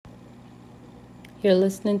You're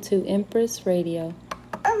listening to Empress Radio.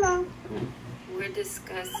 Hello. We're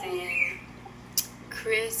discussing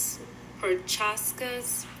Chris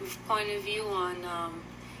Prochaska's point of view on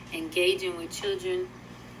engaging with children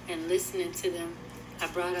and listening to them. I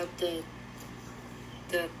brought up the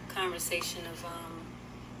conversation of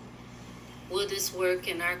will this work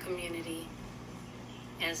in our community,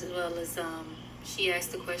 as well as she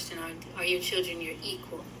asked the question, are your children your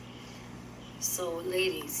equal? So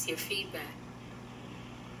ladies, your feedback.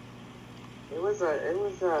 It was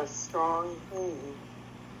a strong thing.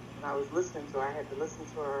 When I was listening to her, I had to listen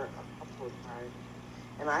to her a couple of times.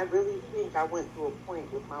 And I really think I went through a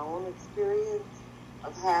point with my own experience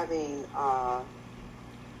of having, I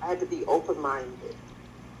had to be open-minded.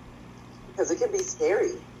 Because it can be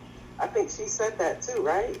scary. I think she said that too,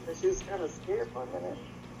 right? That she was kind of scared for a minute.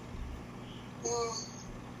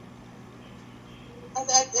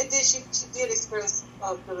 She did express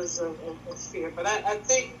feelings of fear, but I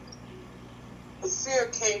think the fear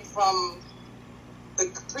came from the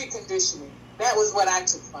preconditioning. That was what I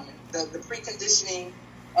took from it. The preconditioning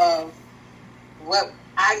of what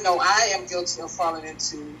I know I am guilty of falling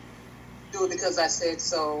into, do it because I said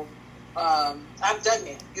so. I've done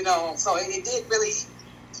that, so it did really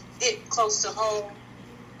hit close to home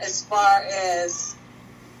as far as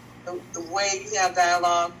the way you have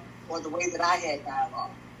dialogue or the way that I had dialogue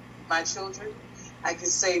with my children. I can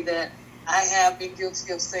say that I have been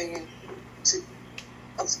guilty of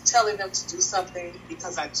telling them to do something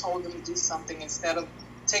because I told them to do something instead of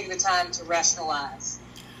taking the time to rationalize.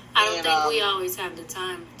 I don't think we always have the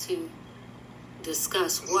time to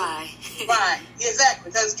discuss why. Right,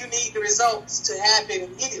 exactly, because you need the results to happen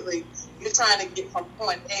immediately. You're trying to get from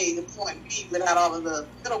point A to point B without all of the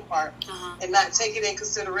middle part, and not taking in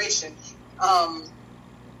consideration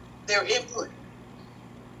their input.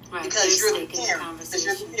 Right, because you're the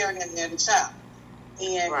parent, and they're the child.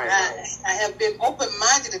 And I have been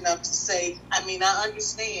open-minded enough to say, I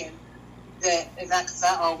understand that, and not because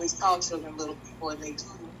I always call children little people, and they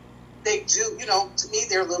do, to me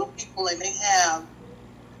they're little people, and they have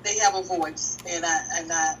a voice, and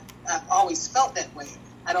I've always felt that way.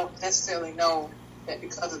 I don't necessarily know that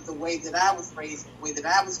because of the way that I was raised, the way that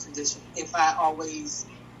I was conditioned, if I always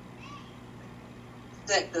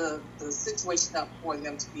set the situation up for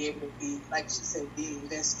them to be able to be, like she said, be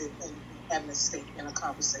invested in having a stake in a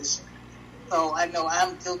conversation. So I know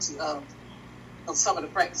I'm guilty of some of the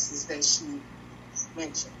practices that she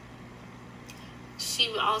mentioned.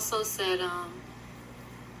 She also said,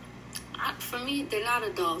 for me, they're not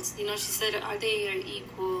adults. She said, are they your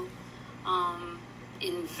equal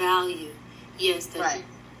in value? Yes,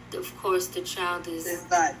 of course, the child is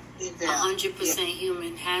 100%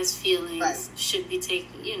 human, has feelings, should be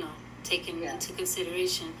taken into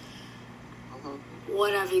consideration.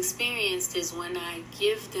 What I've experienced is when I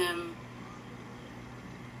give them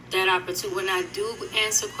that opportunity, when I do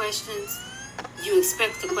answer questions, you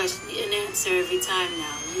expect the question and answer every time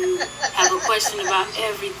now. You have a question about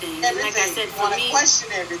everything. And like I said, for me,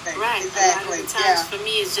 question everything. Right. Exactly. A lot of the times for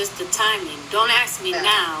me, it's just the timing. Don't ask me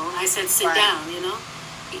now. I said sit down, and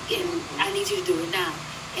I need you to do it now.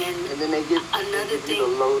 And then they get another thing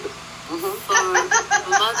for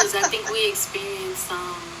mothers, I think we experience,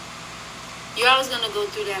 you're always going to go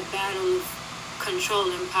through that battle of control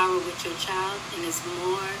and power with your child, and it's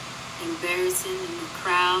more embarrassing in the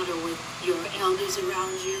crowd or with your elders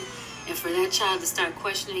around you, and for that child to start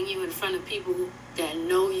questioning you in front of people that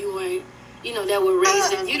know you ain't, that were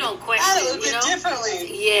raised and you don't question,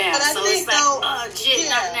 differently. Yeah, but so it's like,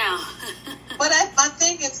 not now. But my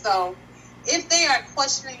thing is, though, if they are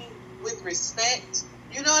questioning with respect,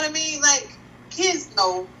 you know what I mean? Like, kids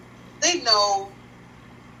know, they know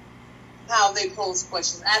how they pose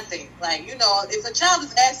questions, I think. Like, if a child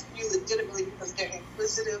is asking you legitimately because they're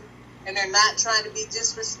inquisitive and they're not trying to be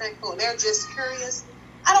disrespectful, they're just curious,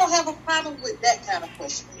 I don't have a problem with that kind of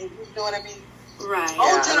question. You know what I mean? Right.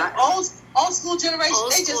 Old school generation,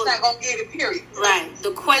 they just not going to get it, period. Right.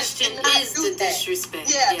 The question is the disrespect.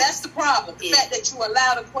 Yeah, that's the problem. The fact that you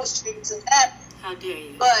allow the questioning to happen. How dare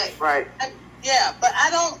you? But, but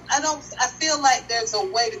I feel like there's a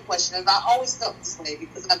way to question it. I always felt this way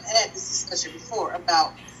because I've had this discussion before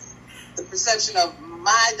about the perception of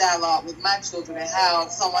my dialogue with my children and how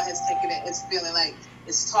someone has taken it as feeling like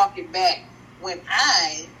it's talking back when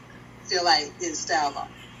I feel like it's dialogue.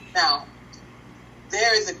 Now,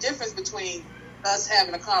 there is a difference between us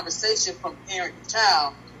having a conversation from parent to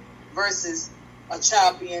child versus a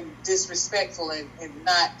child being disrespectful and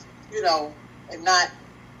not, and not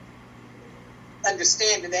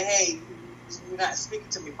understanding that, hey, you're not speaking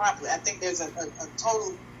to me properly. I think there's a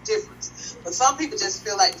total difference. But some people just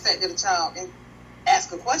feel like the fact that a child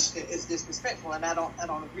ask a question is disrespectful, and I don't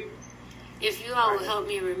agree with it. If you all would help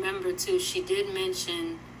me remember too, she did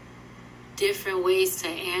mention different ways to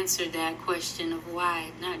answer that question of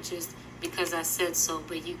why, not just because I said so,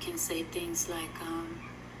 but you can say things like,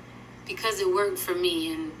 because it worked for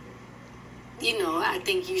me, and I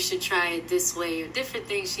think you should try it this way, or different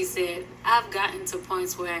things she said. I've gotten to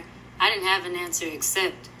points where I didn't have an answer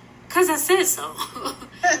except because I said so.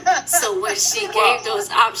 So when she gave those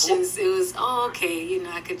options, it was, okay,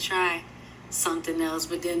 I could try something else,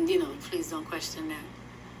 but then, please don't question that.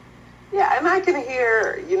 Yeah, and I can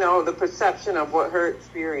hear, the perception of what her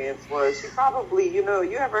experience was. She probably, you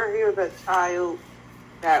ever hear that child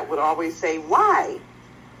that would always say, why?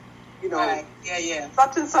 Right. Yeah.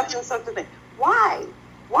 Such and such and such a thing. Why?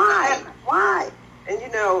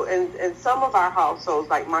 And, and some of our households,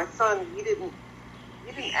 like my son, he didn't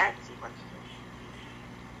ask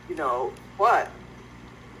questions. But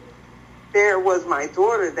there was my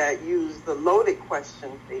daughter that used the loaded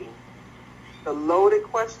question thing. The loaded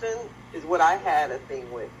question is what I had a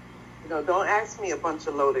thing with. Don't ask me a bunch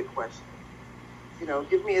of loaded questions.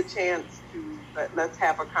 Give me a chance to let's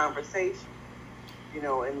have a conversation,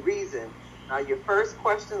 and reason. Now, your first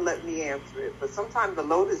question, let me answer it. But sometimes the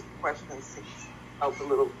loaded question seems a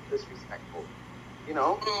little disrespectful,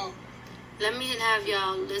 Let me have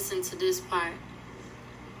y'all listen to this part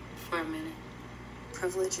for a minute.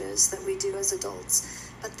 Privileges that we do as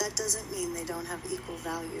adults, but that doesn't mean they don't have equal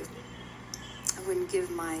value. I wouldn't give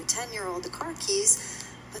my 10-year-old the car keys,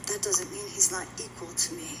 but that doesn't mean he's not equal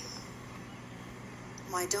to me.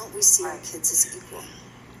 Why don't we see our kids as equal?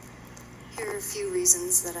 Here are a few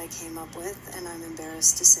reasons that I came up with, and I'm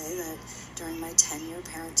embarrassed to say that during my 10-year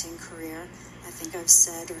parenting career, I think I've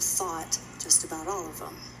said or thought just about all of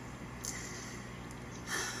them.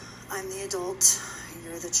 I'm the adult,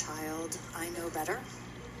 you're the child, I know better.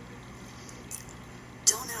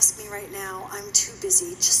 Don't ask me right now, I'm too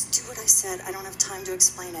busy. Just do what I said, I don't have time to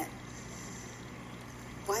explain it.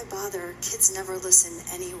 Why bother? Kids never listen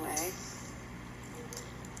anyway.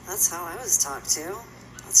 That's how I was talked to.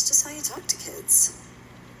 That's just how you talk to kids.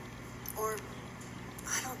 Or,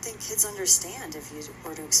 I don't think kids understand if you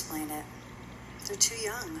were to explain it. They're too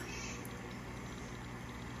young.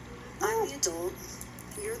 I'm the adult,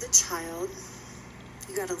 you're the child.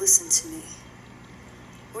 You gotta listen to me.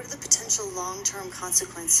 What are the potential long-term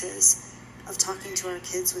consequences of talking to our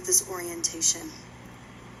kids with this orientation?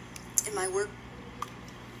 In my work...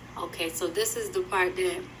 Okay, so this is the part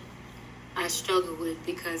that I struggle with,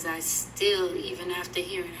 because I still, even after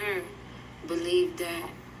hearing her, believe that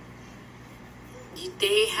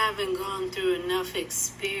they haven't gone through enough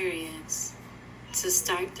experience to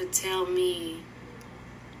start to tell me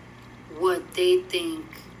what they think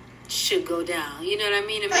should go down. You know what I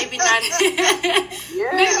mean? And maybe not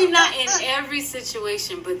maybe not in every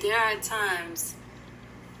situation, but there are times,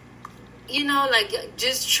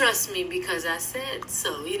 just trust me because I said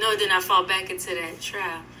so. Then I fall back into that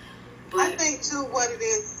trap. But I think too what it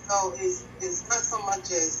is though is not so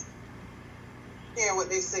much as hearing what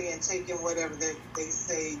they say and taking whatever they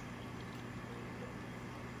say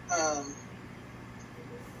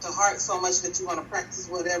to heart so much that you want to practice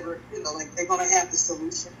whatever, like they're going to have the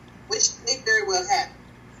solution, which they very well have.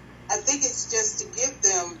 I think it's just to give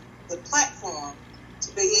them the platform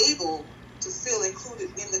to be able to feel included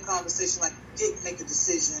in the conversation, like you didn't make a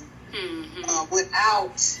decision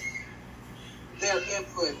without their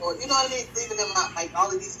input, or leaving them out, like all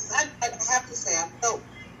of these. Because I have to say, I felt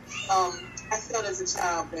as a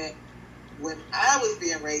child that when I was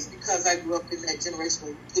being raised, because I grew up in that generation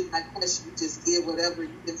where you did not question, you just did whatever,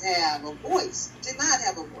 you didn't have a voice. You did not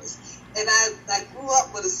have a voice. And I grew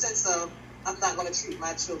up with a sense of, I'm not going to treat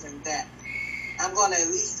my children that. I'm going to at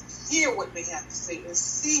least hear what they have to say and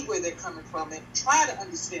see where they're coming from and try to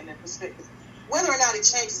understand their perspective. Whether or not it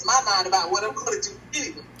changes my mind about what I'm going to do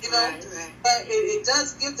anyway, Right. But it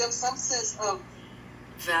does give them some sense of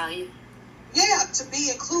value. Yeah, to be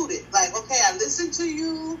included. Like, okay, I listen to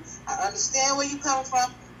you. I understand where you're coming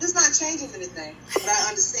from. It's not changing anything, but I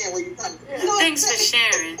understand where you're coming from. Thanks for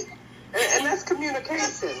sharing. And that's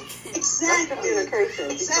communication. Exactly. That's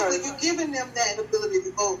communication. Exactly. You're giving them that ability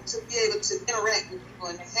to be able to interact with people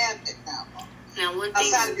and have that dialogue. Now, one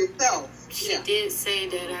thing outside of yourself. She did say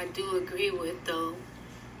that I do agree with, though,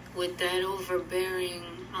 with that overbearing,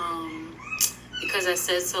 because I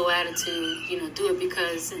said so attitude, do it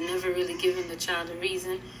because, and never really giving the child a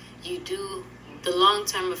reason. The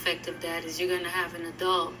long-term effect of that is you're going to have an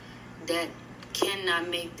adult that cannot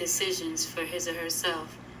make decisions for his or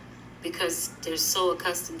herself because they're so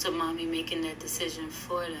accustomed to mommy making that decision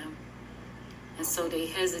for them. And so they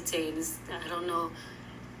hesitate. I don't know.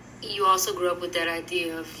 you also grew up with that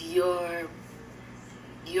idea of your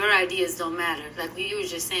ideas don't matter. Like you were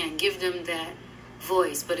just saying, give them that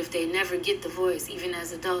voice. But if they never get the voice, even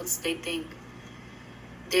as adults, they think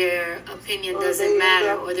their opinion doesn't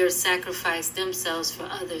matter, or they'll sacrifice themselves for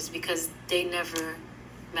others because they never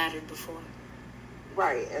mattered before.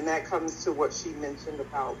 Right, and that comes to what she mentioned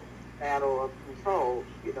about battle of control.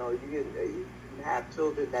 You know, you can have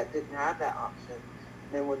children that didn't have that option.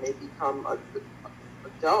 And then when they become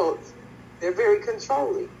adults, they're very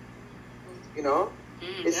controlling. You know,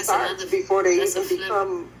 it starts before they even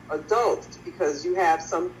become adults, because you have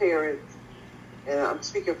some parents, and I'm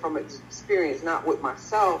speaking from experience, not with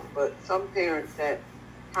myself, but some parents that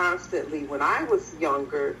constantly, when I was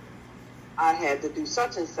younger, I had to do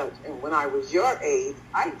such and such, and when I was your age,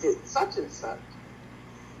 I did such and such.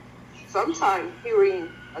 Sometimes hearing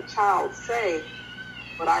a child say,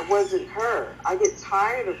 but I wasn't her, I get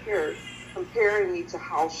tired of her comparing me to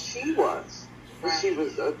how she was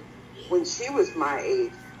when she was my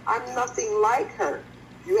age. I'm nothing like her.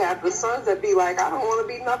 You have the sons that be like, I don't want to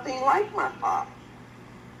be nothing like my father.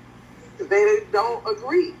 They don't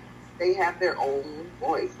agree. They have their own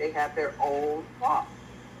voice. They have their own thoughts.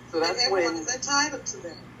 So that's and everyone is entitled to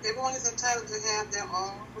them. Everyone is entitled to have their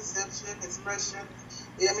own perception, expression.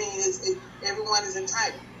 I mean, everyone is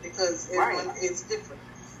entitled because everyone is different.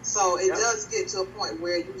 So it does get to a point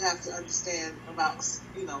where you have to understand about,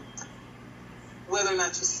 you know, whether or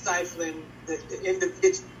not you're stifling the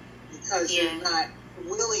individual because you're not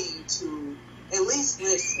willing to at least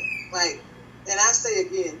listen. Like, and I say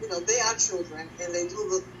again, you know, they are children and they do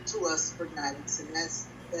look to us for guidance, and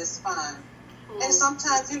that's fine. And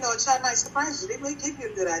sometimes, you know, a child might surprise you. They may give you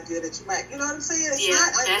a good idea that you might, you know what I'm saying?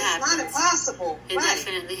 It's not impossible. It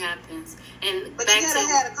definitely happens. But you gotta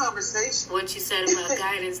have a conversation. What you said about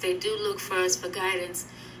guidance, they do look for us for guidance.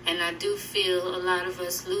 And I do feel a lot of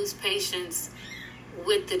us lose patience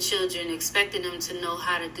with the children, expecting them to know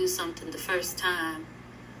how to do something the first time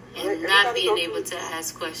and not being able to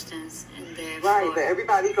ask questions. And right, but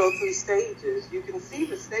everybody goes through stages. You can see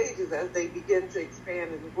the stages as they begin to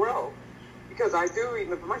expand and grow. Because I do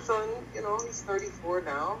remember my son, you know, he's 34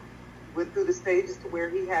 now, went through the stages to where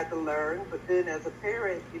he had to learn. But then as a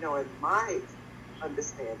parent, you know, in my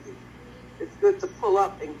understanding, it's good to pull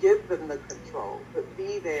up and give them the control, but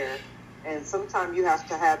be there. And sometimes you have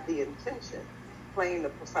to have the intention, playing the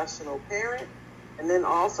professional parent, and then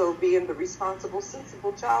also being the responsible,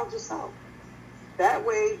 sensible child yourself. That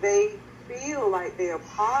way they feel like they're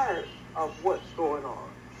part of what's going on.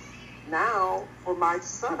 Now, for my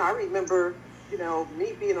son, I remember, you know,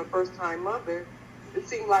 me being a first-time mother, it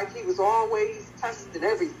seemed like he was always testing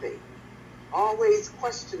everything, always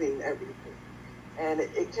questioning everything. And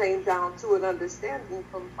it came down to an understanding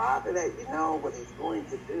from Father that, you know, what he's going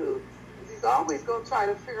to do is he's always going to try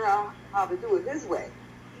to figure out how to do it his way,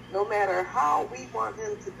 no matter how we want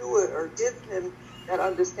him to do it or give him that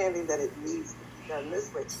understanding that it needs to be done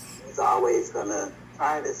this way. He's always going to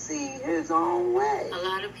try to see his own way. A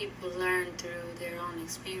lot of people learn through their own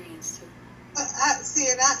experience too. I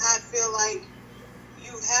feel like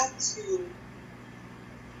you have to.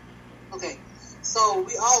 Okay, so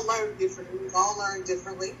we all learn differently. We all learn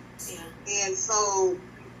differently. Yeah. And so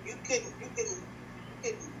you can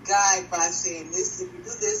guide by saying this. If you do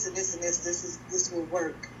this and this and this will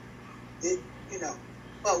work. You know,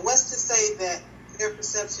 but what's to say that their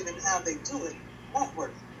perception and how they do it won't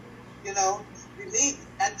work? You know.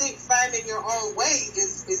 I think finding your own way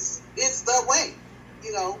is the way,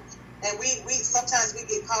 you know, and we sometimes we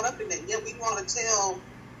get caught up in that. Yeah, we want to tell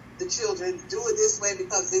the children, do it this way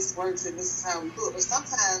because this works and this is how we do it. But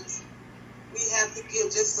sometimes we have to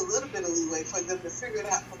give just a little bit of leeway for them to figure it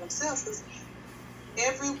out for themselves, because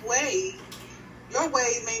every way, your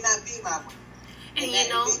way may not be my way. And you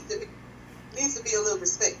know, needs to be a little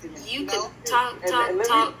respect in that. You can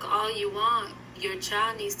talk all you want. Your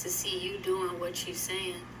child needs to see you doing what you're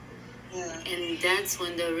saying. Yeah. And that's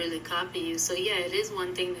when they'll really copy you. So, yeah, it is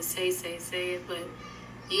one thing to say it, but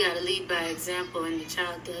you got to lead by example, and the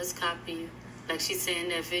child does copy you. Like she said in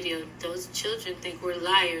that video, those children think we're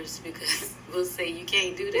liars because we'll say, you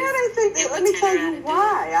can't do this. Yeah, they think that. Let me tell you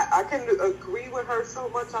why. I can agree with her so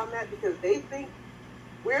much on that, because they think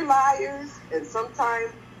we're liars, and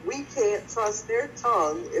sometimes we can't trust their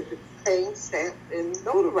tongue if it's paint stamped and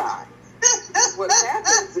notarized. What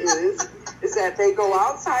happens is that they go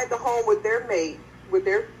outside the home with their mate, with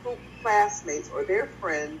their classmates or their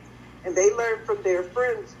friends, and they learn from their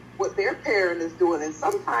friends what their parent is doing. And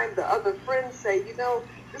sometimes the other friends say, you know,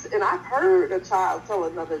 this, and I've heard a child tell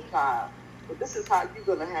another child, well, this is how you're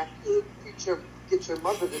going to have to get your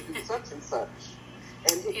mother to do such and such.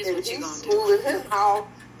 And he's schooling him how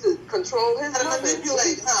to control his mother.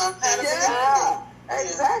 Manipulate, huh? Yeah,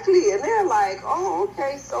 exactly. And they're like, oh,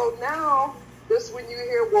 okay, so now this when you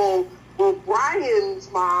hear, well, Brian's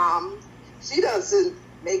mom, she doesn't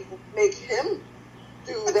make him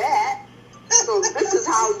do that. So this is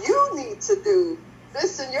how you need to do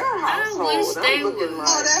this in your household. I wish they would.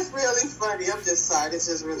 Oh, that's really funny. I'm just sorry. It's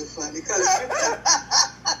just really funny because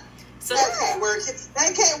so that can't work.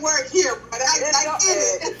 That can't work here, but I get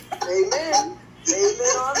it. Amen.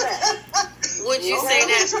 Amen on that. Would you say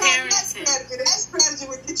that parenting? That strategy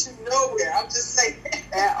would get you nowhere. I'm just saying.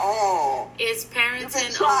 At all. Is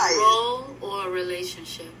parenting a role or a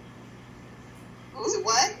relationship? Is it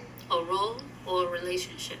what? A role or a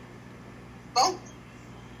relationship? Both.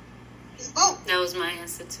 It's both. That was my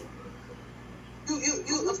answer too.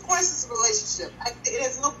 You. Of course, it's a relationship.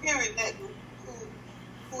 There's no parent that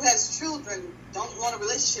who has children don't want a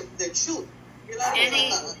relationship with their children. You know,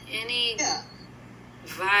 any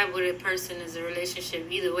vibe with a person is a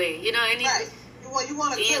relationship either way. You know, any right. You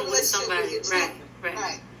want to being with somebody, with your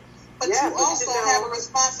right. But you also have a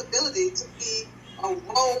responsibility to be a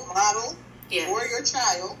role model for your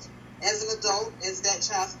child as an adult, as that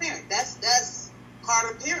child's parent. That's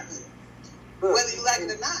part of parenthood, whether you like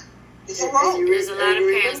it or not. It's a role. There's a lot of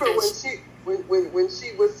parents when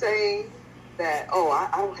she was saying that,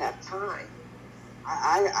 I don't have time.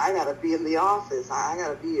 I gotta be in the office. I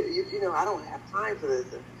gotta be, I don't have time for this.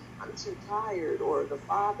 I'm too tired. Or the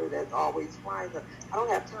father that's always flying. I don't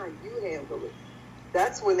have time. You handle it.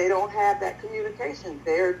 That's when they don't have that communication.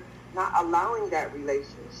 They're not allowing that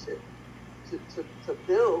relationship to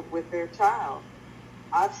build with their child.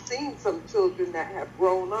 I've seen some children that have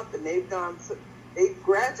grown up and they've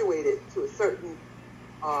graduated to a certain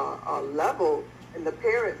level, and the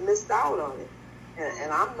parent missed out on it.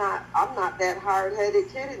 And I'm not that hard-headed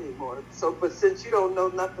kid anymore. So, but since you don't know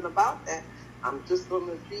nothing about that, I'm just going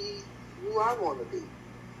to be who I want to be.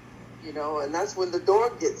 And that's when the door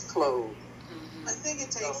gets closed. Mm-hmm. I think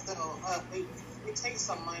it takes it takes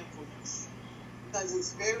some mindfulness, because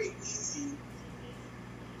it's very easy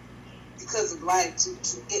because of life to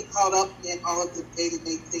get caught up in all of the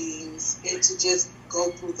day-to-day things and to just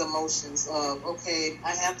go through the motions of, okay,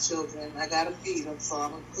 I have children, I gotta feed them, so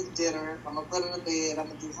I'm gonna cook dinner, I'm gonna put them in bed, I'm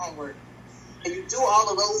gonna do homework. And you do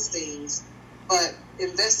all of those things, but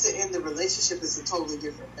invested in the relationship is a totally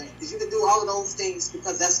different thing. Because you can do all of those things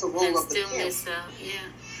because that's the role of the parent.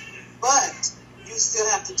 But you still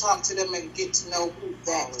have to talk to them and get to know who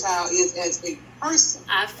that child is as a person.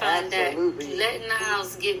 I find that letting the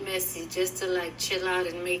house get messy just to chill out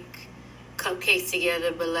and make cupcakes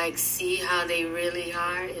together, but see how they really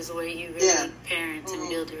are is where you really parent and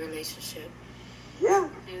build a relationship. Yeah.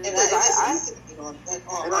 And I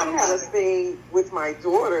had a thing with my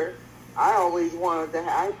daughter. I always wanted to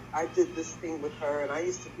I did this thing with her, and I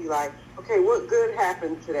used to be like, okay, what good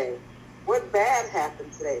happened today? What bad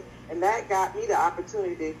happened today? And that got me the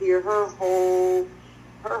opportunity to hear her whole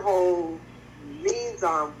means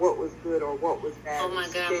on what was good or what was bad. Oh my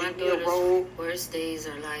God, my daughter's worst days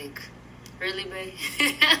are really, babe?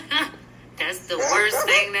 That's the worst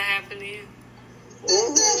thing that happened to you?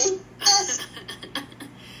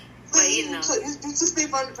 But you just think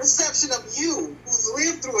from the perception of you who's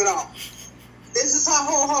lived through it all. This is her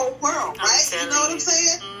whole world, right? You know what I'm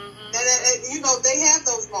saying? Mm-hmm. And they have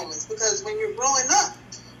those moments because when you're growing up,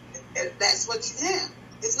 that's what you have.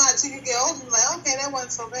 It's not until you get older, you're like, okay, that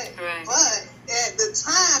wasn't so bad. Right. But at the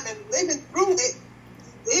time and living through it,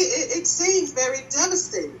 it seems very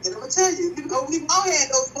devastating. And I'm going to tell you, we've all had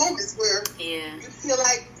those moments where you feel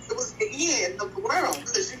like it was the end of the world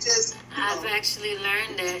because you just, I've actually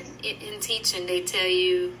learned that in teaching, they tell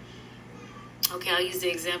you, okay, I'll use the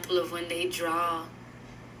example of when they draw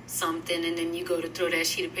something and then you go to throw that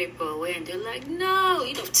sheet of paper away and they're like, no,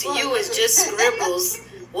 to you it's just scribbles.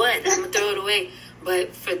 What? I'm going to throw it away.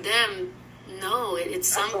 But for them, no, it's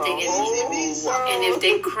something. And if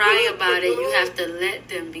they cry about it, you have to let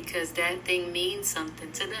them because that thing means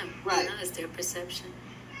something to them. Right. It's their perception.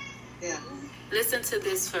 Yeah. Listen to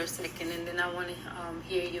this for a second, and then I want to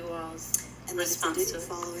hear you all's response to it. If you didn't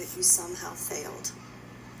follow it, you somehow failed.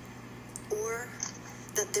 Or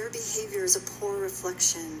that their behavior is a poor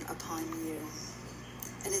reflection upon you.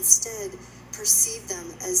 And instead, perceive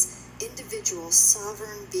them as individual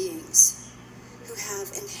sovereign beings who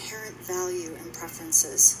have inherent value and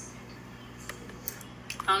preferences.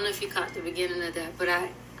 I don't know if you caught the beginning of that, but I'm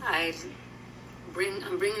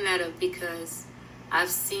bringing that up because I've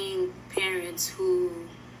seen parents who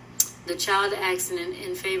the child acts in an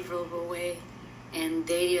unfavorable way and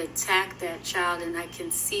they attack that child, and I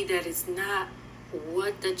can see that it's not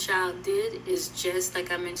what the child did, is just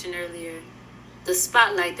like I mentioned earlier, the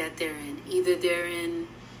spotlight that they're in. Either they're in,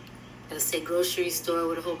 let's say, grocery store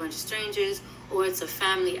with a whole bunch of strangers, or it's a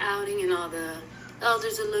family outing and all the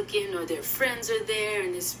elders are looking, or their friends are there,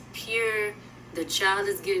 and it's pure, the child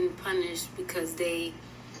is getting punished because they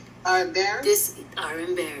are embarrassed,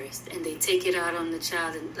 and they take it out on the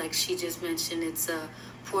child, and like she just mentioned, it's a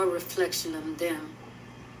poor reflection of them.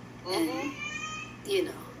 And you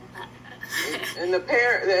know, and the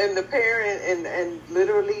parent and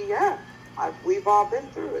literally, we've all been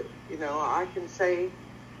through it. You know, I can say,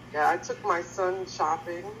 I took my son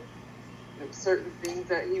shopping. There's certain things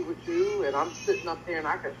that he would do, and I'm sitting up there, and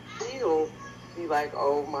I could feel me like,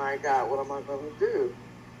 oh my God, what am I going to do?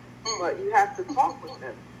 But you have to talk with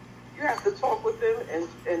them. You have to talk with them,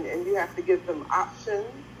 and you have to give them options.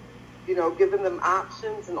 You know, giving them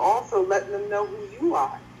options, and also letting them know who you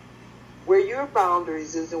are, where your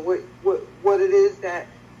boundaries is, and what it is that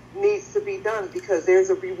needs to be done, because there's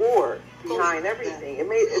a reward behind everything.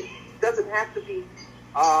 It doesn't have to be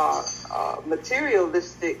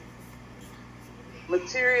materialistic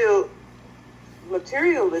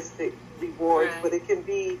rewards, but it can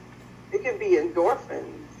be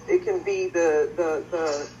endorphins. It can be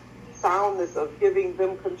the soundness of giving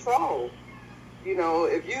them control. You know,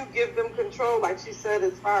 if you give them control, like she said,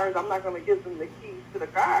 as far as I'm not going to give them the keys to the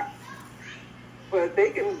car, but they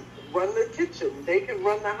can run the kitchen, they can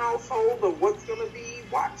run the household, or what's going to be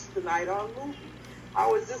watched tonight on movie.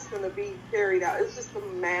 How is this going to be carried out? It's just a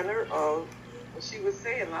manner of what she was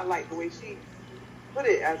saying. And I like the way she put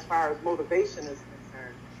it as far as motivation is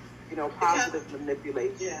concerned. You know, positive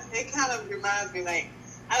manipulation. Yeah, it kind of reminds me, like,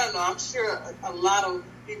 I don't know, I'm sure a lot of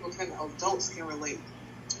adults can relate.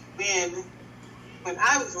 When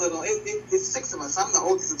I was little, it's 6 of us. I'm the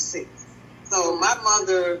oldest of 6. So my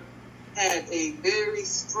mother had a very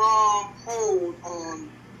strong hold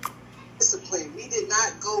on discipline. We did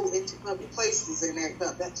not go into public places and act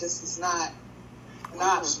up. That just is not an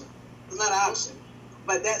option. It's not an option.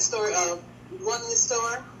 But that story of, you go in the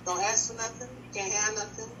store, don't ask for nothing, you can't have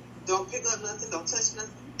nothing, don't pick up nothing, don't touch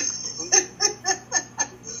nothing.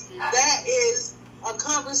 That is a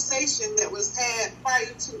conversation that was had prior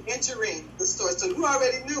to entering the store, so you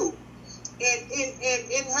already knew. And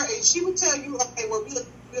in her, and she would tell you, okay, well,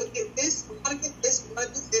 we'll get this, we're gonna get this, we're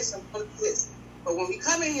gonna do this, and we're gonna do this. But when we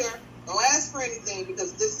come in here, don't ask for anything,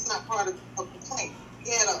 because this is not part of the plan.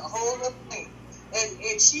 We had a whole other plan,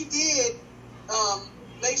 and she did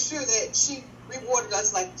make sure that she rewarded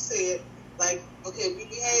us, like you said, like, okay, we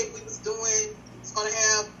behaved, we was doing, we was gonna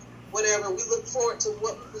have whatever, we look forward to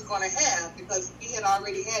what we was going to have, because we had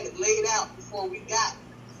already had it laid out before we got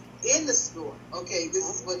in the store. Okay, this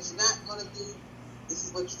is what you're not going to do, this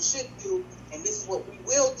is what you should do, and this is what we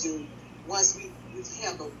will do once we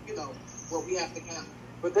handle, you know, what we have to handle.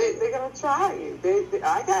 But they're going to try you.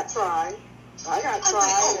 I got tried.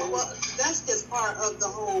 Well, that's just part of the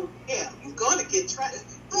whole, you're going to get tried.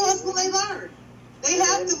 How else will they learn? They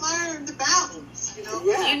have to learn the balance, you know?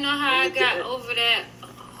 Yeah. You know how I got over that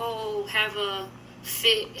whole have a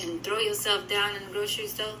fit and throw yourself down in the grocery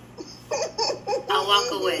store? I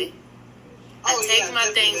walk away. I take my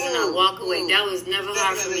things and I walk away. That was never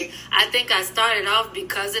hard for me. I think I started off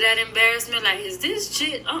because of that embarrassment. Like, is this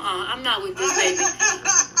shit? I'm not with this baby.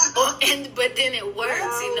 But then it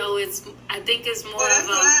works. You know, I think it's more of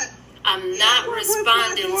I'm not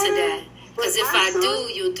responding to that. Because if I do,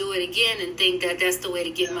 you'll do it again and think that that's the way to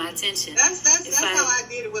get my attention. That's how I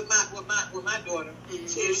did it with my daughter. Mm-hmm.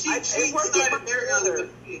 She started very early.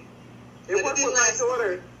 It worked with my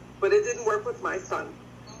daughter, but it didn't work with my son.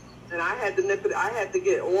 Mm-hmm. And I had to nip it. I had to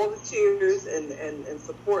get all the cheers and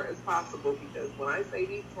support as possible, because when I say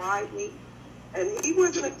he tried me, and he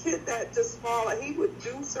wasn't a kid that just followed. He would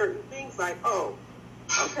do certain things like, oh,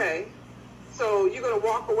 okay, so you're gonna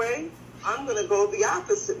walk away. I'm going to go the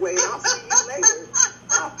opposite way, and I'll see you later.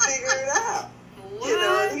 I'll figure it out. What? You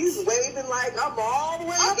know, and he's waving like I'm all the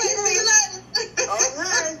way okay, see you later.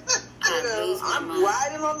 Okay. You know, I'm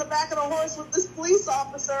riding on the back of the horse with this police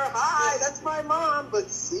officer. Hi, that's my mom,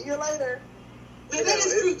 but see you later. But that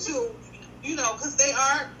is true, too. You know, because there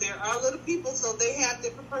are little people, so they have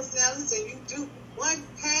different personalities, and you do. One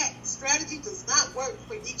pack strategy does not work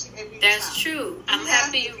for each and every child. That's true. I'm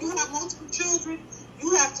happy. If you have multiple children,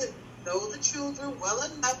 you have to know the children well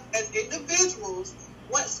enough as individuals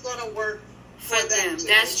what's going to work for them.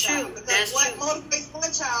 That's true. Because that's what true. motivates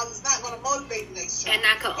one child is not going to motivate the next child. And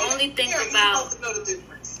I can only think about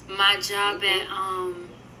my job at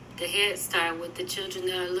the Head Start with the children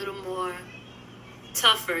that are a little more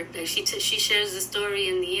tougher. That she shares the story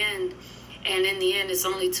in the end, and in the end, it's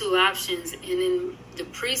only 2 options. And in the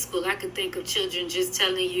preschool, I could think of children just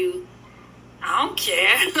telling you, I don't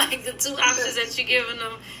care. Like the two options that you're giving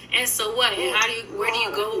them, and so what? And where do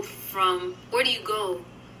you go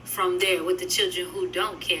from there with the children who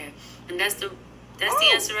don't care? And that's the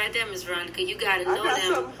answer right there, Ms. Veronica. You gotta know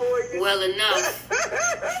them well enough.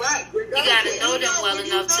 Right. You gotta know them well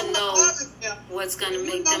enough to know what's gonna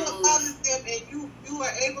make them move. And you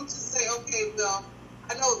are able to say, okay, well,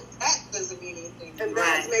 I know that doesn't mean anything. And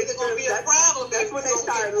that's going to be a problem. That's when they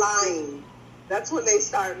start lying. That's when they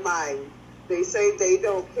start lying. They say they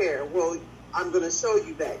don't care. Well, I'm going to show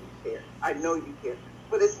you that you care. I know you care.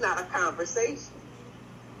 But it's not a conversation.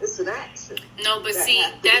 It's an action. No, but see,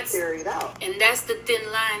 that's carried out. And that's the thin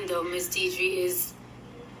line, though, Miss Deidre, is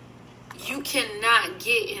you cannot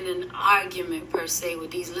get in an argument per se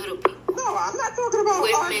with these little people. No, I'm not talking about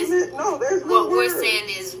argument. No, there's no What we're saying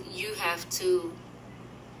is you have to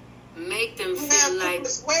make them feel like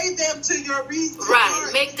persuade them to your reason. Right,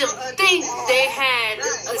 make them think they had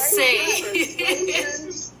a say.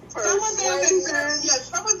 Some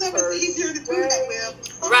of them is easier to do that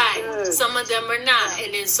with. Right, some of them are not,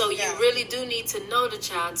 and then so you really do need to know the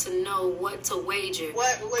child to know what to wager.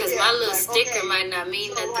 Because my little sticker might not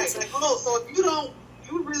mean nothing. So if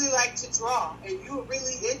you really like to draw and you're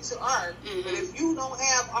really into art, but if you don't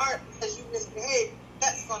have art because you misbehave,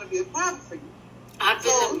 that's going to be a problem for you. I've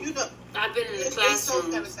been in the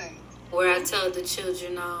classroom where I tell the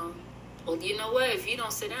children, well, you know what? If you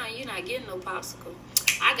don't sit down, you're not getting no popsicle.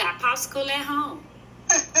 I got popsicle at home.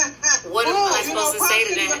 What am I supposed to say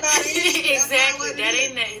to that? Exactly. That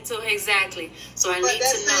ain't that. So exactly. So I need to know. But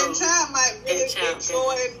that same child might really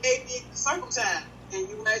enjoy maybe circle time, and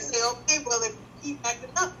you might say, okay, well, if you keep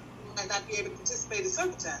acting up, you might not be able to participate in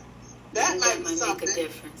circle time. That might be something make a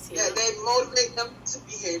difference, that motivate them to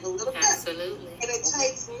behave a little better. Absolutely. And it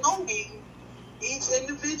takes knowing each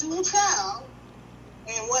individual child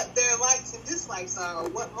and what their likes and dislikes are, or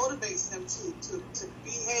what motivates them to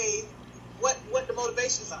behave, what the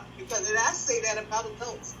motivations are. Because and I say that about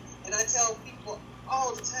adults, and I tell people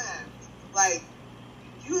all the time, like,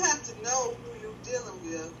 you have to know who you're dealing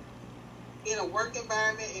with in a work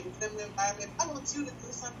environment, in a family environment. I want you to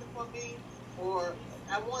do something for me, or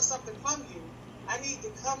I want something from you. I need to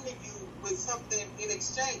come to you with something in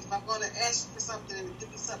exchange. If I'm going to ask you for something and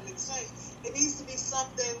give you something in exchange, it needs to be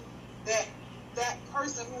something that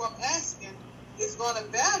person who I'm asking is going to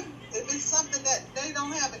value. If it's something that they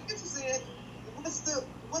don't have an interest in, what's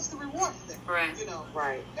the reward for that? Right. You know.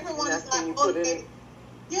 Right. Everyone is not motivated.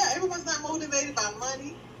 Yeah, everyone's not motivated by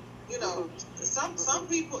money. You know, some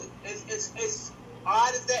people, as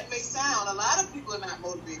odd as that may sound, a lot of people are not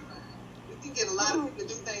motivated by it. You can get a lot of people to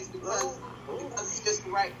do things because it's just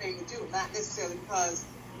the right thing to do, not necessarily because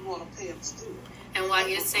you want to pay them to do it. And while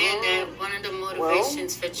you're saying that, one of the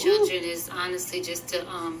motivations for children is honestly just to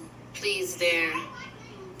please their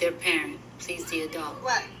parent, please the adult.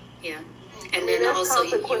 Right. Yeah. And then also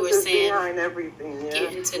you were saying behind everything.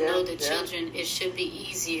 Getting to know the children, it should be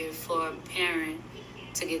easier for a parent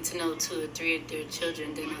to get to know 2 or 3 of their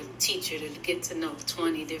children than a teacher to get to know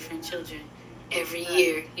 20 different children every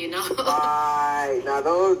year, you know? Right. Now,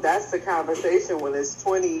 that's the conversation when it's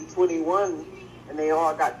 20, 21, and they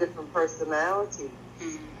all got different personalities.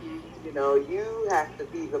 Mm-hmm. You know, you have to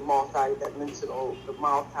be the multi-dimensional, the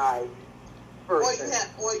multi-person. Or you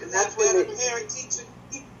have to have a parent-teacher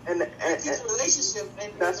teacher relationship,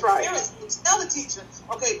 and that's right. Parents will tell the teacher,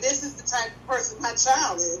 okay, this is the type of person my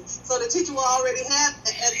child is. So the teacher will already have,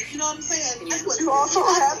 you know what I'm saying? That's what you also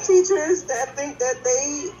have teachers that think that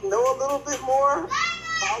they know a little bit more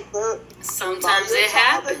about the. Sometimes it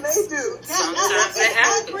happens. Than they do. Sometimes it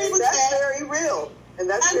happens. I agree with that's that. very real, and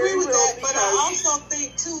that's I agree very with real. That, but I also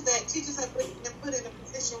think too that teachers have been put in a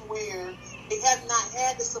position where they have not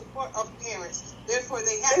had the support of parents. Therefore,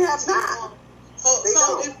 they have not. So if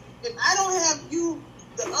I don't have you,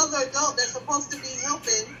 the other adult that's supposed to be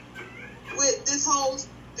helping with this whole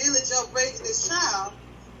village of raising this child,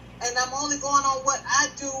 and I'm only going on what I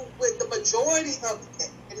do with the majority of it,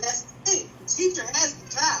 and that's the thing. The teacher has the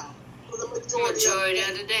child for the majority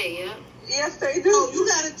of the day, yeah. Yes, they do. So you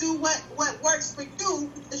got to do what works for you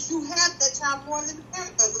because you have that child more than the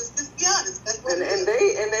parent does. Let's just be honest. That's what and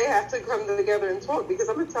they have to come together and talk, because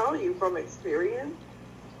I'm gonna tell you from experience,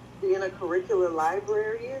 being a curricular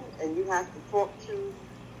librarian, and you have to talk to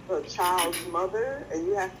the child's mother, and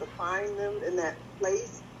you have to find them in that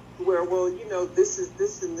place where, well, you know, this is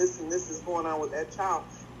this and this and this is going on with that child.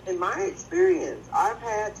 In my experience, I've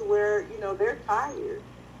had to where, you know, they're tired.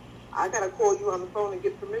 I got to call you on the phone and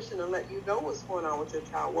get permission and let you know what's going on with your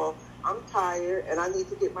child. Well, I'm tired and I need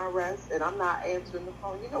to get my rest and I'm not answering the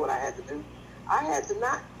phone. You know what I had to do? I had to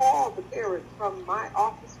not call the parent from my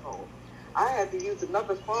office phone. I had to use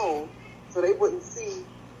another phone so they wouldn't see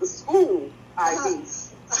the school ID.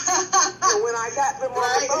 And when I got them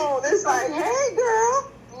on the phone, it's like, hey,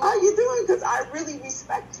 girl, how you doing? Because I really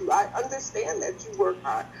respect you. I understand that you work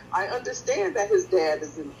hard. I understand that his dad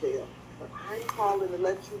is in jail. But I'm calling to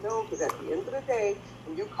let you know, because at the end of the day,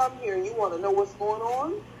 when you come here and you want to know what's going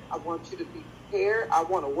on, I want you to be prepared. I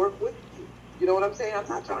want to work with you. You know what I'm saying? I'm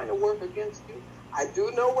not trying to work against you. I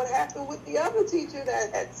do know what happened with the other teacher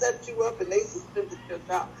that had set you up and they suspended your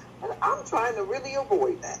child. But I'm trying to really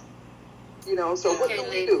avoid that. You know, so what do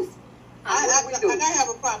we do? I have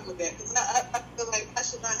a problem with that, because I feel like I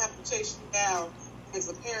should not have to chase you down as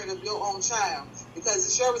a parent of your own child, because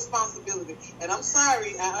it's your responsibility. And I'm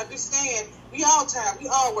sorry, I understand. We all tired. We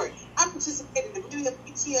all work. I participated in many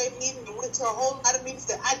PTA meetings and went to a whole lot of meetings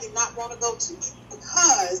that I did not want to go to,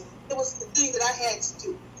 because it was the thing that I had to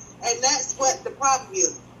do. And that's what the problem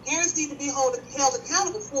is. Parents need to be held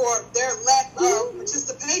accountable for their lack of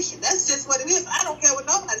participation. That's just what it is. I don't care what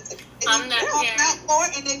nobody says. I'm not out for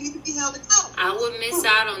it, and they need to be held accountable. I would miss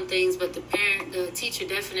out on things, but the teacher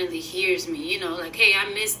definitely hears me. You know, like, hey,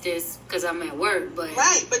 I missed this because I'm at work, but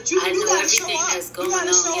but you I know gotta everything show up. that's going on.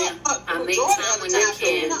 Yeah. I make time when I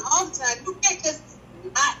can. Not all the time. You can't just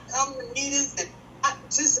not come to meetings and not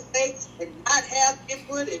participate and not have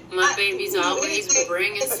input. And my baby's always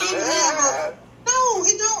bringing something.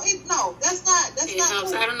 No, that's not. That's it not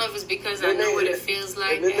helps. cool. I don't know if it's because I know what it feels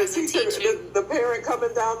like as a teacher. The parent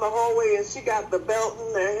coming down the hallway and she got the belt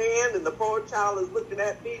in her hand, and the poor child is looking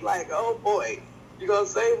at me like, "Oh boy, you gonna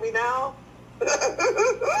save me now?"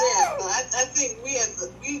 I think we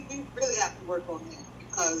really have to work on that,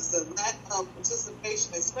 because the lack of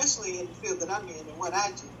participation, especially in the field that I'm in and what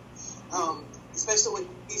I do, especially with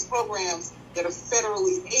these programs that are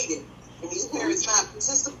federally aided, and these parents not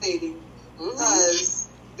participating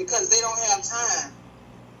because they don't have time,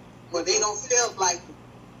 or they don't feel like it,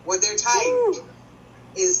 or they're tired,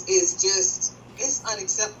 is just, it's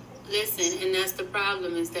unacceptable. Listen, and that's the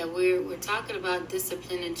problem, is that we're talking about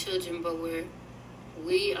disciplining children, but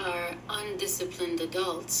we are undisciplined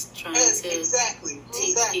adults trying to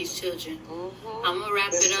teach these children. I'm going to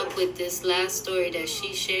wrap it up with this last story that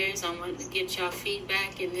she shares. I want to get y'all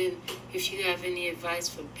feedback, and then if you have any advice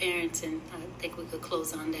for parents, and I think we could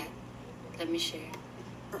close on that. Let me share.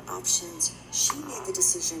 Her options, she made the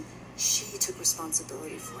decision, she took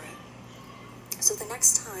responsibility for it. So the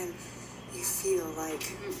next time you feel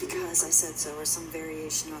like, because I said so, or some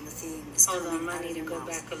variation on the theme is coming out of your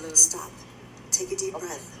mouth, stop. Take a deep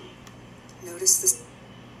breath. Notice this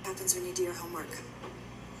happens when you do your homework.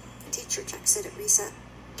 The teacher checks it at reset.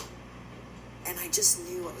 And I just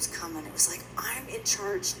knew what was coming. It was like, I'm in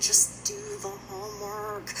charge, just do the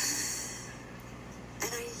homework. And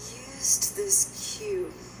I used this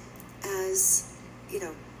cue as,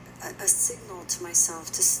 a signal to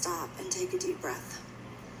myself to stop and take a deep breath.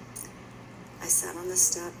 I sat on the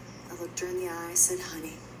step, I looked her in the eye, I said,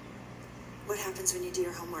 honey, what happens when you do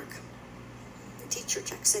your homework? The teacher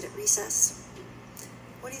checks it at recess.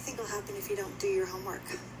 What do you think will happen if you don't do your homework?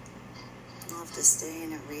 I'll have to stay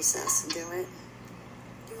in at recess and do it.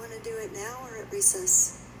 Do you want to do it now or at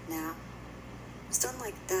recess? Now. It's done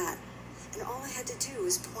like that. And all I had to do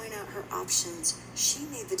was point out her options. She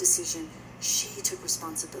made the decision. She took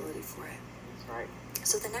responsibility for it. That's right.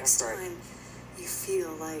 So the next time you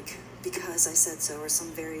feel like, because I said so, or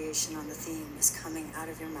some variation on the theme is coming out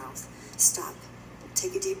of your mouth, stop.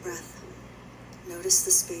 Take a deep breath. Notice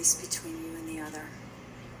the space between you and the other.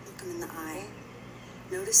 Look them in the eye.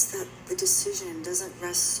 Notice that the decision doesn't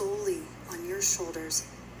rest solely on your shoulders.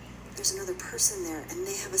 There's another person there, and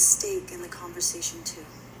they have a stake in the conversation too.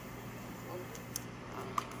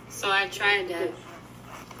 So I tried that.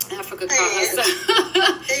 Africa caught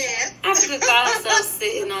herself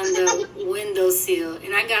sitting on the windowsill,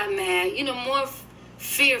 and I got mad, more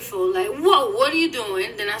fearful, like, whoa, what are you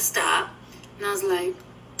doing? Then I stopped, and I was like,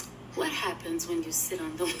 what happens when you sit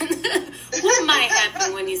on the window? What might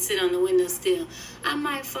happen when you sit on the windowsill? I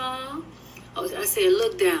might fall. Oh, I said,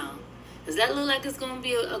 look down. Does that look like it's going to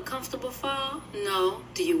be a comfortable fall? No.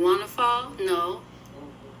 Do you want to fall? No.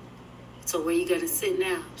 So where you going to sit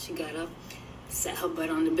now? She got up, sat her butt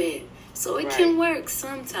on the bed. So it can work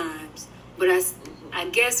sometimes. But I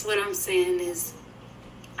guess what I'm saying is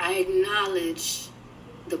I acknowledge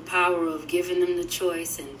the power of giving them the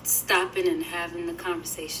choice and stopping and having the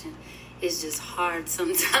conversation. Is just hard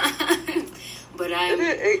sometimes. But I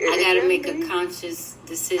got to make a conscious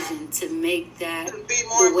decision to make that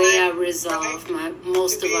the way I resolve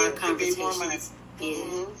most of our conversations. Yeah.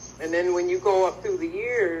 Mm-hmm. And then when you go up through the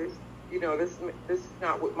years, this is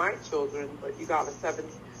not with my children, but you got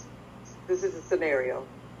this is a scenario.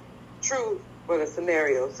 True for the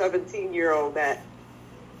scenario, 17-year-old that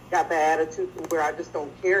got the attitude to where I just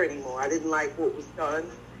don't care anymore. I didn't like what was done,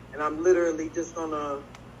 and I'm literally just gonna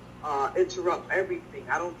interrupt everything.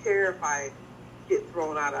 I don't care if I get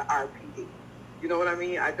thrown out of RPD. You know what I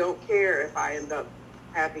mean? I don't care if I end up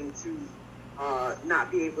having to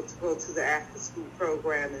not be able to go to the after-school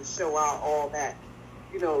program and show out all that,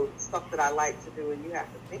 stuff that I like to do. And you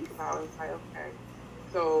have to think about it and say, okay,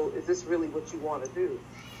 so is this really what you want to do?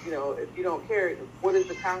 If you don't care, what is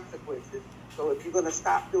the consequences? So if you're going to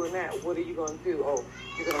stop doing that, what are you going to do? Oh,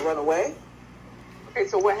 you're going to run away? Okay,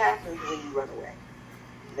 so what happens when you run away?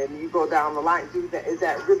 Then you go down the line. Is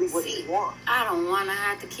that really what you want? I don't want to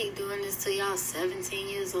have to keep doing this till y'all 17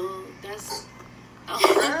 years old. That's...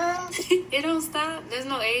 it don't stop. There's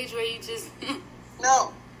no age where you just...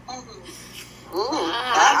 No. I'll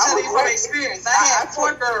tell you from experience. I had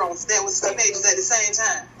 4 girls that was teenagers at the same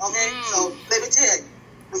time. Okay? So let me tell you.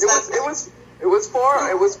 It was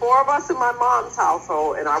 4 of us in my mom's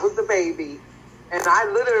household, and I was the baby. And I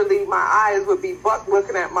literally, my eyes would be buck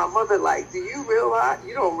looking at my mother like, do you realize,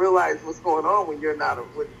 you don't realize what's going on when you're not,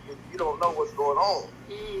 when you don't know what's going on.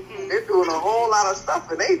 Mm-hmm. They're doing a whole lot of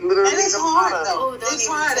stuff, and they literally... And it's hard, though. It's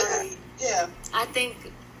hard. Yeah. I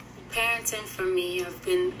think parenting for me,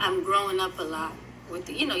 I'm growing up a lot. With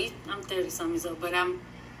I'm 30-something years old, but I'm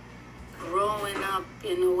growing up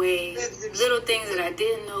in a way, little things that I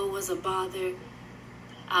didn't know was a bother,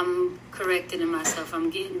 I'm correcting myself. I'm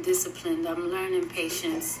getting disciplined. I'm learning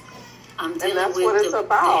patience. I'm dealing and that's with what it's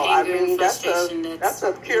about. The anger and that's frustration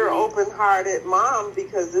a pure, open-hearted mom,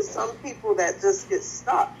 because there's some people that just get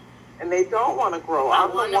stuck and they don't want to grow. I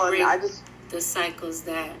want to break the cycles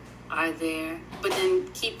that are there, but then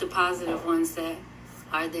keep the positive ones that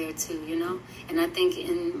are there too. And I think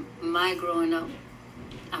in my growing up,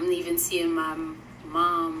 I'm even seeing my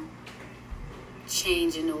mom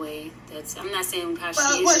change in a way that's, I'm not saying how she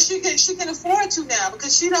is. Well, she can afford to now,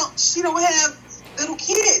 because she don't have little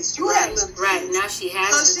kids. You have little kids. Right, now she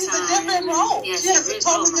has so she's time. A different role. Yeah, she has a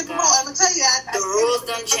totally different role. I'm going to tell you. The rules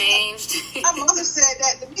done changed. My mother said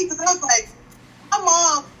that to me, because I was like, my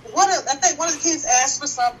mom, I think one of the kids asked for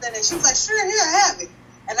something, and she was like, sure, here, have it.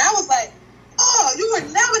 And I was like, oh, you were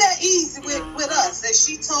never that easy with us. And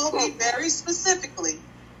she told me very specifically,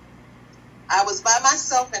 I was by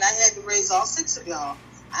myself, and I had to raise all 6 of y'all.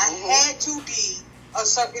 I had to be a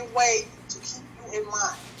certain way to keep you in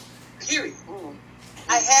mind. Period.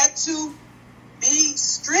 I had to be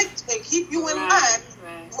strict and keep you in mind,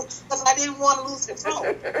 because I didn't want to lose control.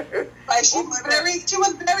 Like she was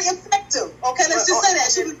very effective. Okay, let's just say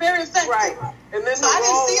that she was very effective. Right. And then so I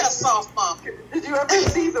didn't see a soft mom. Did you ever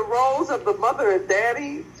see the roles of the mother and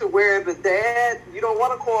daddy, to where the dad, you don't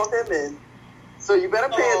want to call him in, so you better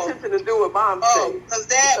pay attention to do what mom says. Because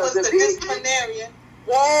dad was the disciplinarian.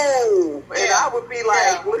 Whoa! And I would be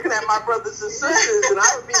like looking at my brothers and sisters, and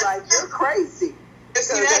I would be like, "You're crazy."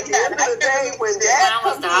 Because at the end of the day, when dad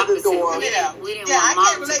comes to the door, we didn't want I mom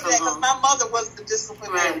can't relate to to that, because my mother was the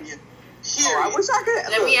disciplinarian. I wish I could.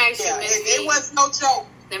 Let me ask you, it was no joke.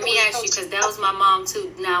 Let me ask you, because that was my mom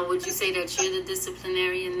too. Now, would you say that you're the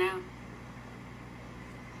disciplinarian now?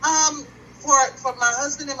 For my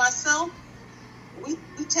husband and myself, we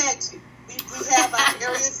tag team. We have our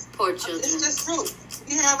areas. Poor children. It's just true.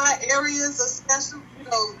 We have our areas of special,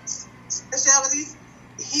 specialties.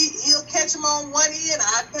 He'll catch them on one end,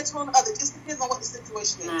 I'll catch them on the other. It just depends on what the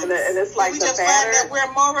situation is. Nice. And it's like we the just batter. find that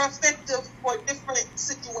we're more effective for different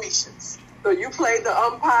situations. So you played the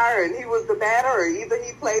umpire and he was the batter, or either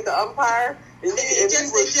he played the umpire and it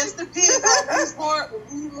just depends on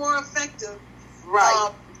who's more effective,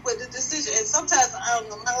 right, with the decision. And sometimes, I don't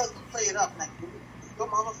know, my husband play it up like, your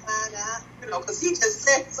mama find out, because he just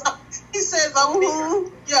says something. He says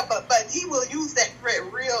on yeah, but he will use that threat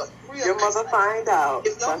real. Your mother find out.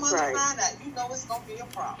 If your mother find out, you know it's gonna be a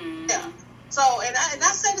problem. Yeah. So and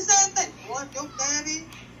I say the same thing. Boy,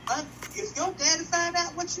 if your daddy find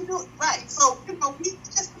out what you do, right? So it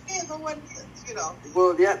just depends on what it is.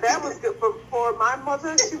 Well, yeah, that was good for my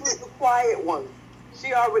mother. She was the quiet one.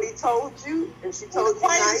 She already told you, and she told you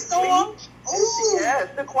nicely.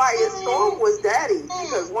 The quiet storm was daddy,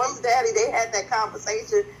 because once daddy, they had that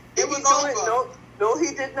conversation. It was over. No,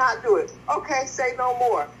 he did not do it. Okay, say no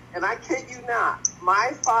more. And I kid you not,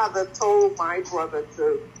 my father told my brother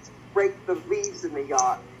to rake the leaves in the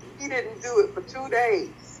yard. He didn't do it for 2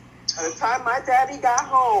 days. By the time my daddy got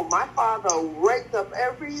home, my father raked up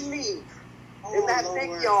every leaf in that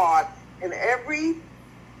big yard, and every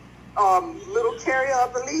little carrier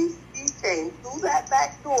of the leaf, he came through that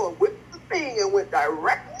back door with the thing and went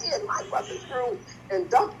directly in my brother's room and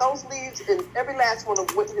dumped those leaves, and every last one of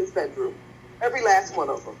them went in his bedroom. Every last one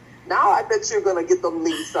of them. Now I bet you're going to get them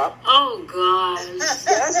knees up. Oh, gosh.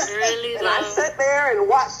 Yes. Really, and though? I sat there and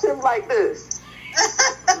watched him like this.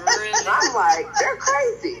 Really? And I'm like, they're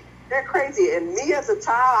crazy. They're crazy. And me as a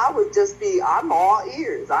child, I would just be, I'm all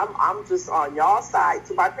ears. I'm just on y'all side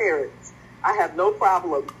to my parents. I have no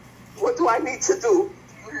problem. What do I need to do?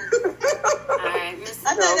 All right, Miss.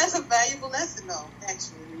 I think that's a valuable lesson, though,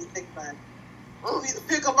 actually, when you think about it. You either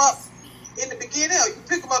pick them up in the beginning or you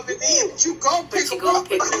pick them up at the end, but you gon' pick them up.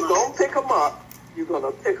 You're going to pick them up. You're going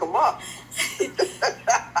to pick them up.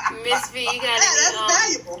 Miss V, you got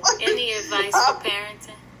any advice for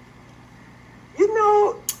parenting? You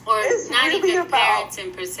know, or it's not really even about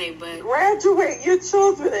parenting per se, but graduate your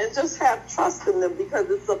children and just have trust in them, because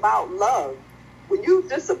it's about love. When you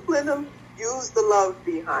discipline them, use the love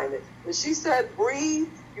behind it. When she said breathe,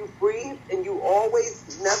 you breathe, and you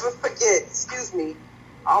always never forget, excuse me,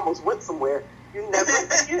 I almost went somewhere. You never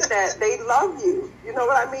forget that they love you. You know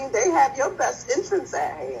what I mean? They have your best interests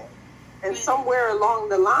at hand. And somewhere along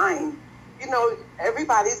the line, you know,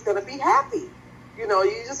 everybody's going to be happy. You know,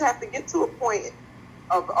 you just have to get to a point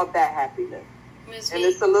of that happiness. Ms. And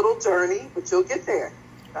it's a little journey, but you'll get there.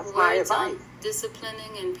 That's my advice.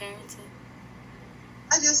 Disciplining and parenting.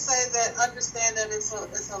 I just say that understand that it's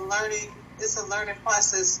a learning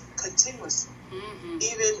process continuously. Mm-hmm.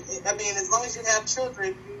 Even, I mean, as long as you have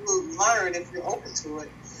children, you will learn, if you're open to it,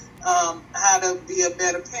 how to be a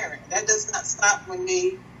better parent. That does not stop when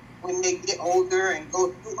they get older and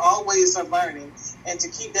go. You always are learning, and to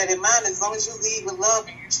keep that in mind, as long as you lead with love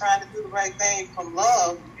and you're trying to do the right thing from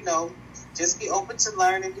love, you know, just be open to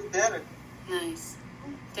learn and do better. Nice.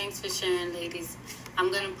 Thanks for sharing, ladies. I'm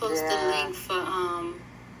gonna post the link for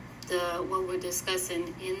what we're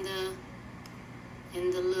discussing in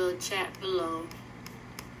the little chat below,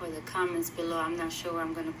 or the comments below. I'm not sure where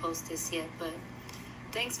I'm gonna post this yet, but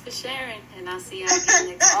thanks for sharing, and I'll see you again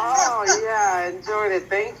next time. Oh, yeah, I enjoyed it.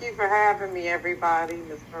 Thank you for having me, everybody.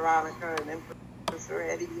 Miss Veronica and Empress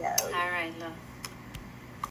Radio. All right, love.